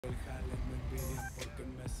Oscar,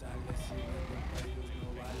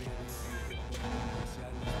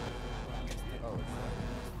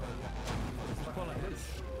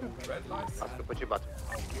 put your butt.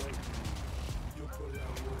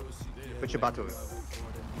 Put your butt over.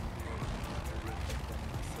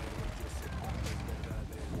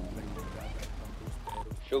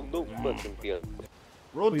 Show no mercy, Pierre.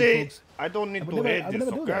 Rudy, I don't need to hear this,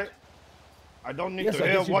 okay? I don't need to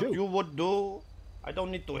hear what you would do. I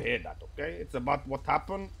don't need to hear that, okay? It's about what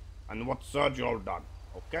happened and what Sergio done,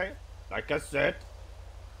 okay? Like I said,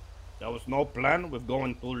 there was no plan with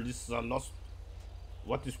going to this lost,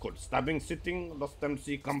 what is called, stabbing sitting, lost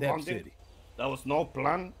MC compounding. There was no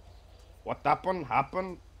plan. What happened,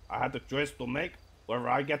 happened. I had a choice to make, whether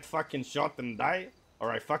I get fucking shot and die,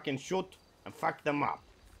 or I fucking shoot and fuck them up.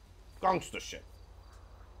 Gangster shit.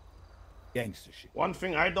 Gangster shit. One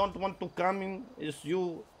thing I don't want to come in is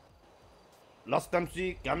you, Lost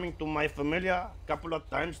MC, coming to my familiar a couple of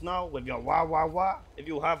times now with your wah wah wah. If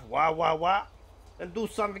you have wah wah wah, then do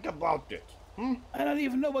something about it. I don't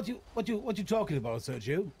even know what you're talking about,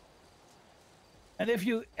 Sergio. And if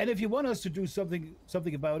you want us to do something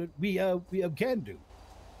about it, we can do.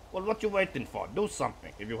 Well, what you waiting for? Do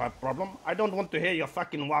something. If you have problem, I don't want to hear your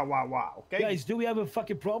fucking wah wah wah. Okay? Guys, do we have a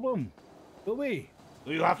fucking problem? Do we?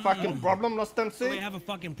 Do you have fucking problem, Lost MC? We have a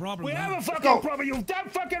fucking problem. We have a fucking problem. You damn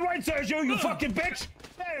fucking right, Sergio. You fucking bitch.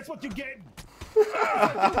 That's what you're getting.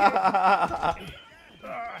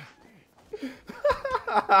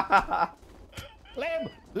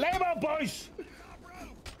 Lame up, boys.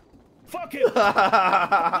 Fuck it.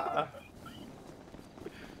 I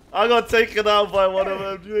got taken out by one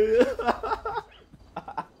of them.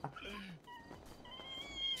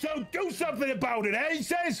 So do something about it, eh? He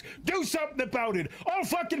says, do something about it. All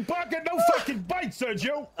fucking bark and no fucking bite,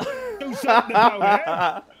 Sergio. Do something about it,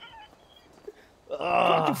 eh?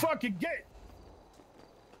 What you fucking get?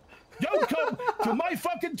 Don't come to my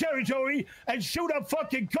fucking territory and shoot up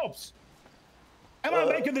fucking cops. Am I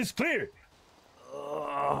making this clear?